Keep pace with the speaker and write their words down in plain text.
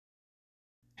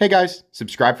Hey guys,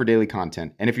 subscribe for daily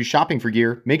content, and if you're shopping for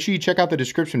gear, make sure you check out the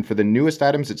description for the newest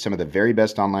items at some of the very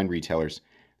best online retailers.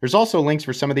 There's also links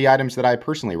for some of the items that I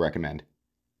personally recommend.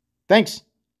 Thanks!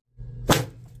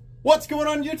 What's going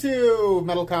on YouTube?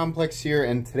 Metal Complex here,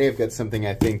 and today I've got something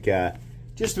I think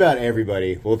just about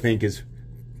everybody will think is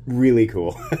really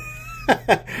cool.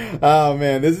 Oh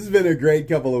man, this has been a great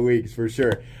couple of weeks for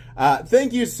sure.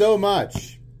 Thank you so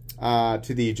much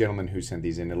to the gentleman who sent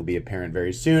these in. It'll be apparent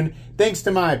very soon. Thanks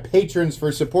to my patrons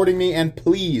for supporting me, and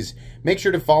please make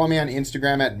sure to follow me on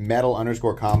Instagram at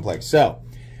metal_complex. So,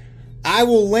 I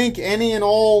will link any and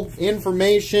all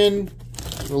information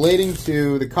relating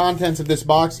to the contents of this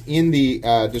box in the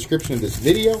description of this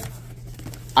video.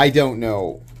 I don't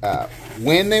know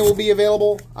when they will be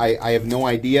available. I have no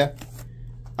idea.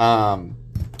 Yeah,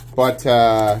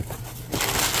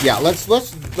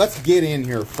 let's get in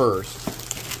here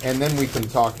first, and then we can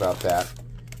talk about that.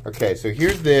 Okay, so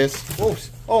here's this. Oops.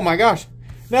 Oh my gosh.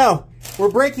 No, we're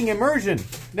breaking immersion.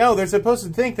 No, they're supposed to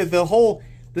think that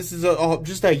this is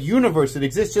just a universe that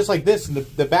exists just like this, and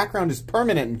the background is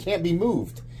permanent and can't be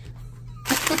moved.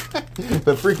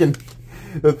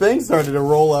 The thing started to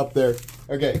roll up there.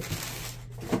 Okay.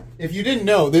 If you didn't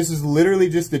know, this is literally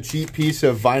just a cheap piece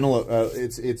of vinyl.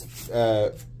 It's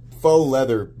faux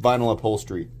leather vinyl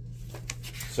upholstery.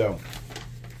 So,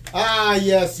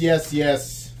 yes.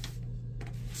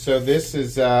 So this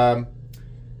is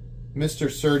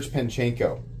Mr. Serge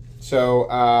Penchenko.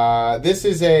 So this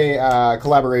is a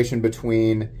collaboration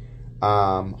between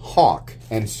Hawk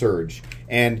and Serge.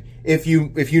 And if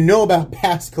you know about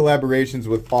past collaborations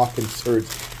with Hawk and Serge,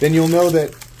 then you'll know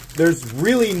that there's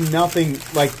really nothing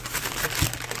like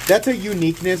that's a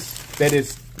uniqueness that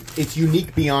it's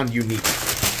unique beyond unique.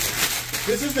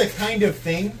 This is the kind of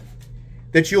thing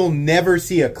that you'll never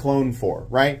see a clone for,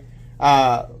 right?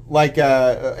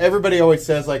 Everybody always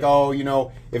says, like, oh, you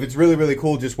know, if it's really, really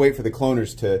cool, just wait for the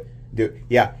cloners to do it.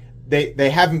 Yeah, they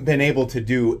haven't been able to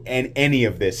do any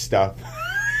of this stuff.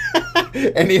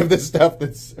 Any of the stuff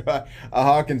that's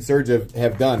Hawk and Serge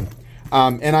have done.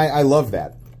 And I love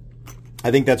that.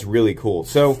 I think that's really cool.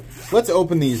 So, let's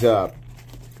open these up.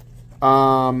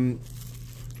 Oh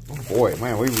boy,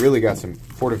 man, we really got some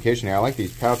fortification here. I like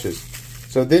these pouches.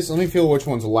 So this, let me feel which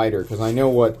one's lighter, because I know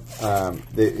what,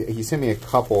 he sent me a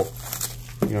couple,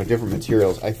 different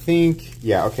materials. I think,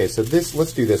 yeah, okay, so this,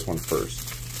 let's do this one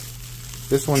first.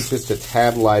 This one's just a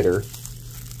tad lighter.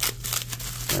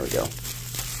 There we go.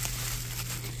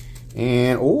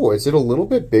 And, oh, is it a little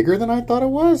bit bigger than I thought it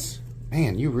was?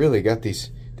 Man, you really got these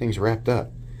things wrapped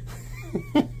up.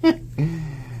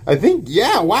 I think,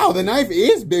 yeah, wow, the knife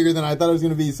is bigger than I thought it was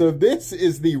going to be. So this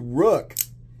is the Rook.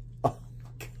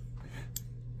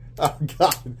 Oh,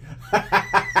 God.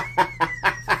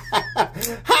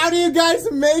 How do you guys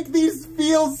make these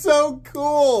feel so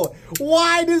cool?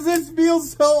 Why does this feel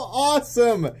so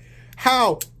awesome?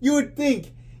 How? You would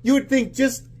think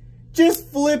just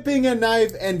flipping a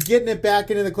knife and getting it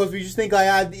back into the clothes, you just think,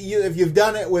 like, if you've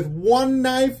done it with one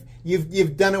knife,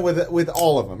 you've done it with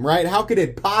all of them, right? How could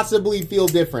it possibly feel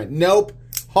different? Nope.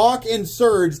 Hawk and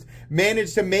Serge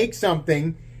managed to make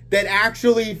something that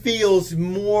actually feels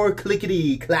more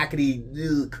clickety, clackety,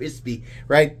 crispy,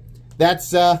 right?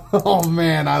 That's, oh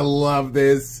man, I love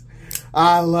this.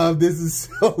 This is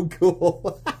so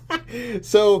cool.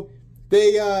 So,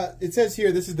 it says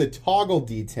here, this is the toggle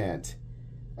detent.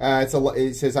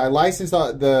 It says, I licensed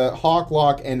the Hawk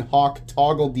Lock and Hawk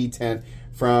Toggle detent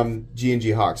from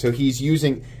G&G Hawk. So he's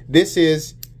using, this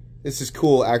is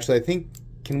cool, actually. I think,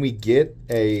 can we get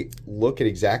a look at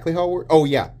exactly how it works? Oh,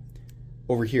 yeah.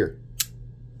 Over here.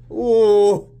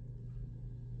 Ooh.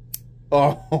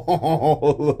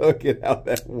 Oh, look at how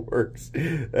that works.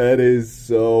 That is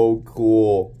so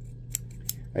cool.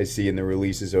 I see in the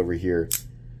releases over here.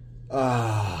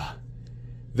 The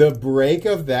break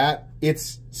of that,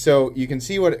 so you can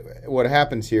see what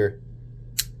happens here.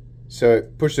 So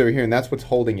it pushes over here, and that's what's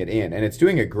holding it in. And it's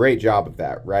doing a great job of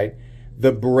that, right?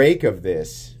 The break of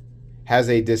this has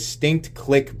a distinct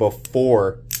click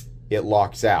before it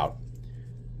locks out.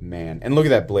 Man, and look at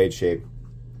that blade shape.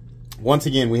 Once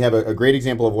again, we have a great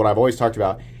example of what I've always talked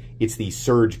about. It's the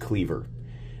Serge cleaver.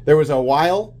 There was a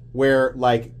while where,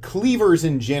 like, cleavers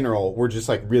in general were just,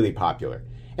 like, really popular.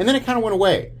 And then it kind of went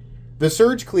away. The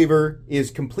Serge cleaver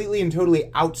is completely and totally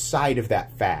outside of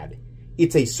that fad.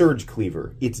 It's a Serge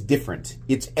cleaver. It's different.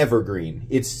 It's evergreen.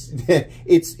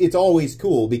 It's always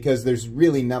cool because there's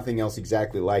really nothing else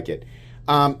exactly like it.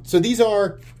 So these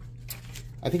are,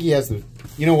 I think he has the,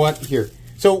 you know what, here.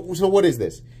 So what is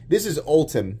this? This is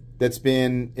Ultim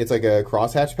it's like a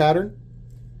crosshatch pattern.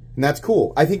 And that's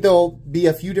cool. I think there'll be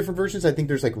a few different versions. I think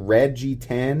there's like red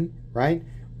G10, right?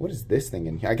 What is this thing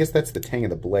in here? I guess that's the tang of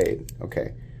the blade.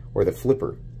 Okay. Or the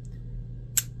flipper.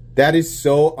 That is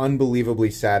so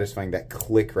unbelievably satisfying, that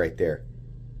click right there.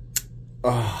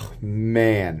 Oh,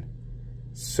 man.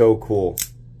 So cool.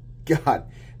 God.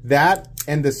 That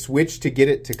and the switch to get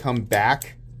it to come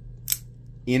back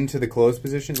into the close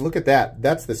position. Look at that.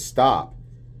 That's the stop.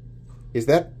 Is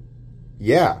that?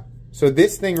 Yeah. So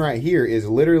this thing right here is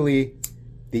literally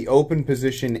the open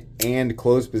position and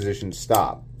close position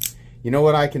stop. You know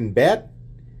what I can bet?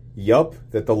 Yup,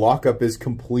 that the lockup is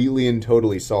completely and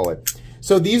totally solid.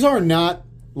 So these are not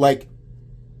like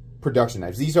production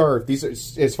knives. These are,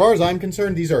 as far as I'm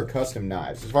concerned, these are custom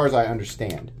knives, as far as I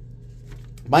understand.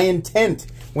 My intent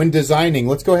when designing,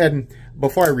 let's go ahead and,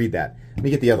 before I read that, let me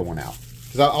get the other one out.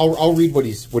 Because I'll read what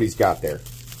he's got there.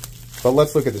 But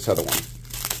let's look at this other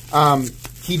one.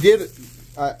 He did,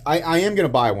 I am going to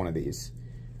buy one of these.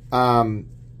 And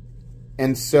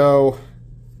so,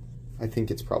 I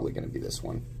think it's probably going to be this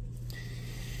one.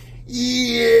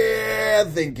 Yeah, I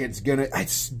think it's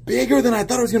bigger than I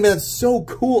thought it was going to be. That's so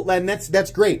cool. And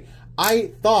that's great.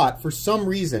 I thought, for some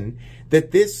reason,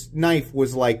 that this knife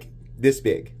was like this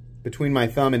big, between my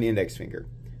thumb and index finger.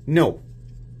 No.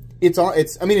 I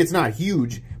mean, it's not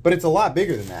huge, but it's a lot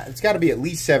bigger than that. It's got to be at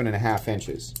least 7.5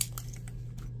 inches.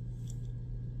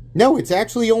 No, it's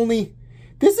actually only,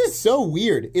 this is so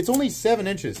weird. It's only 7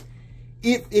 inches.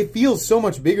 It feels so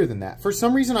much bigger than that. For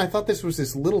some reason, I thought this was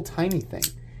this little tiny thing.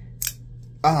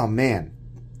 Oh, man.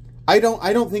 I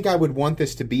don't think I would want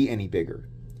this to be any bigger.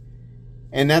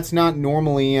 And that's not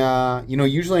normally, you know,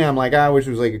 usually I'm like, I wish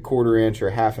it was like 1/4 inch or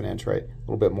 1/2 inch, right? A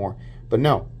little bit more. But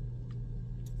no.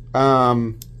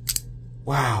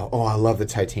 Wow. Oh, I love the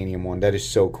titanium one. That is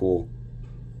so cool.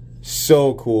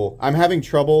 So cool. I'm having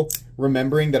trouble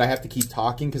remembering that I have to keep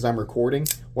talking because I'm recording.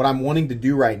 What I'm wanting to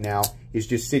do right now is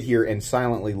just sit here and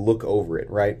silently look over it,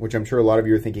 right? Which I'm sure a lot of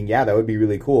you are thinking, yeah, that would be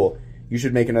really cool. You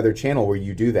should make another channel where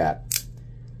you do that.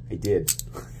 I did.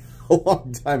 A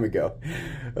long time ago.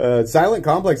 Silent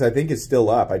Complex, I think, is still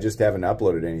up. I just haven't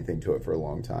uploaded anything to it for a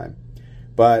long time.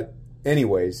 But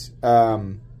anyways,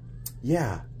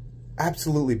 yeah,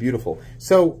 absolutely beautiful.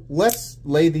 So let's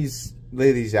lay these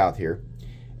out here.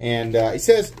 And he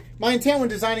says, my intent when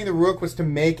designing the Rook was to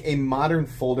make a modern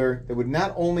folder that would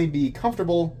not only be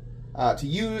comfortable to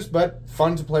use, but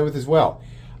fun to play with as well.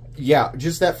 Yeah,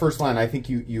 just that first line, I think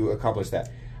you accomplished that.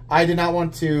 I did not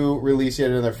want to release yet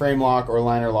another frame lock or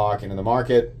liner lock into the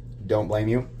market. Don't blame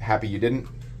you. Happy you didn't.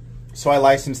 So I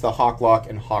licensed the Hawk Lock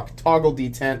and Hawk Toggle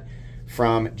detent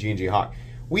from G&G Hawk.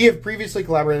 We have previously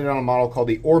collaborated on a model called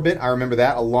the Orbit. I remember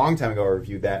that. A long time ago I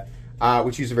reviewed that,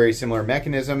 which used a very similar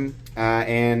mechanism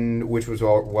and which was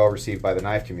well received by the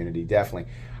knife community,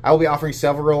 definitely. I will be offering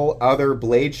several other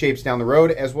blade shapes down the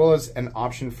road, as well as an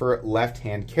option for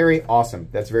left-hand carry. Awesome.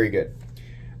 That's very good.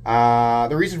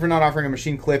 The reason for not offering a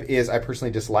machine clip is I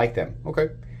personally dislike them. Okay.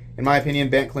 In my opinion,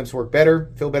 bent clips work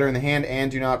better, feel better in the hand, and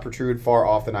do not protrude far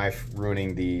off the knife,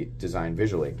 ruining the design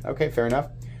visually. Okay, fair enough.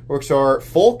 Works are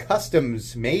full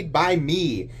customs made by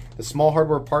me. The small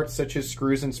hardware parts such as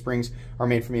screws and springs are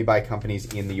made for me by companies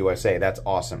in the USA. That's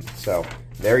awesome. So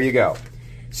there you go.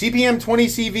 CPM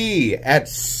 20CV at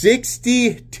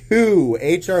 62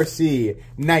 HRC.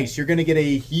 Nice. You're going to get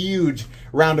a huge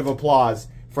round of applause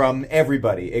from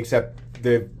everybody except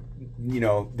the, you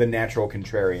know, the natural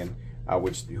contrarian,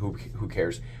 which who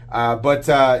cares?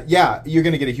 Yeah, you're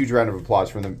going to get a huge round of applause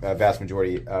from the vast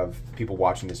majority of people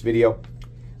watching this video.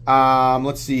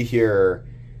 Let's see here.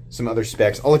 Some other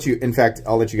specs. I'll let you, in fact,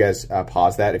 I'll let you guys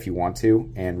pause that if you want to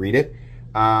and read it.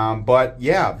 But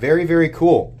yeah, very, very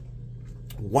cool.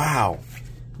 Wow.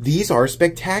 These are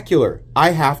spectacular. I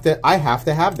have to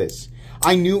have this.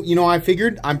 I knew, you know, I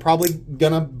figured I'm probably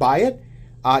gonna buy it,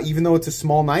 even though it's a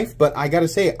small knife, but I gotta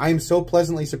say, I am so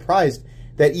pleasantly surprised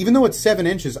that even though it's 7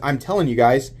 inches, I'm telling you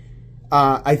guys,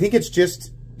 I think it's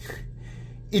just,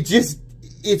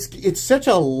 it's such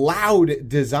a loud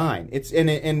design.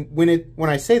 And when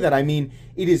I say that, I mean,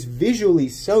 it is visually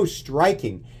so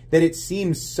striking that it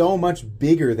seems so much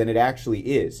bigger than it actually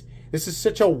is. This is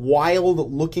such a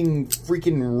wild-looking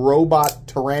freaking robot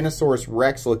Tyrannosaurus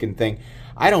Rex looking thing.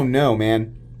 I don't know,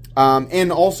 man. And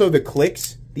also the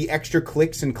clicks, the extra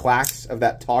clicks and clacks of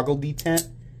that toggle detent.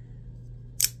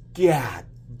 God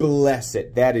bless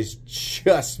it. That is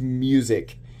just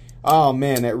music. Oh,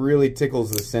 man, that really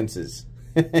tickles the senses.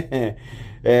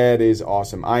 That is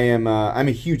awesome. I'm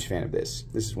a huge fan of this.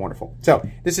 This is wonderful. So,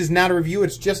 this is not a review.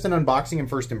 It's just an unboxing and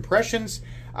first impressions.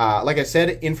 Like I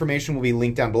said, information will be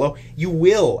linked down below. You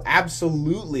will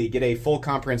absolutely get a full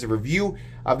comprehensive review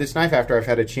of this knife after I've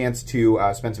had a chance to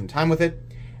spend some time with it.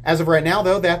 As of right now,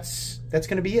 though, that's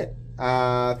going to be it.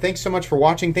 Thanks so much for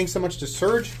watching. Thanks so much to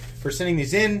Serge for sending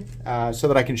these in so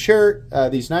that I can share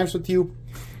these knives with you.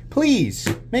 Please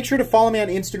make sure to follow me on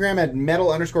Instagram at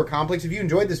metal_complex. If you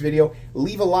enjoyed this video,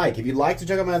 leave a like. If you'd like to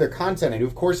check out my other content, I do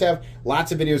of course have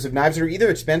lots of videos of knives that are either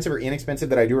expensive or inexpensive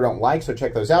that I do or don't like, so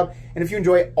check those out. And if you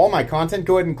enjoy all my content,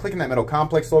 go ahead and click on that Metal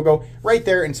Complex logo right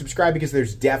there and subscribe because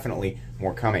there's definitely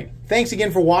more coming. Thanks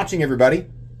again for watching, everybody,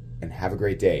 and have a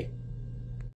great day.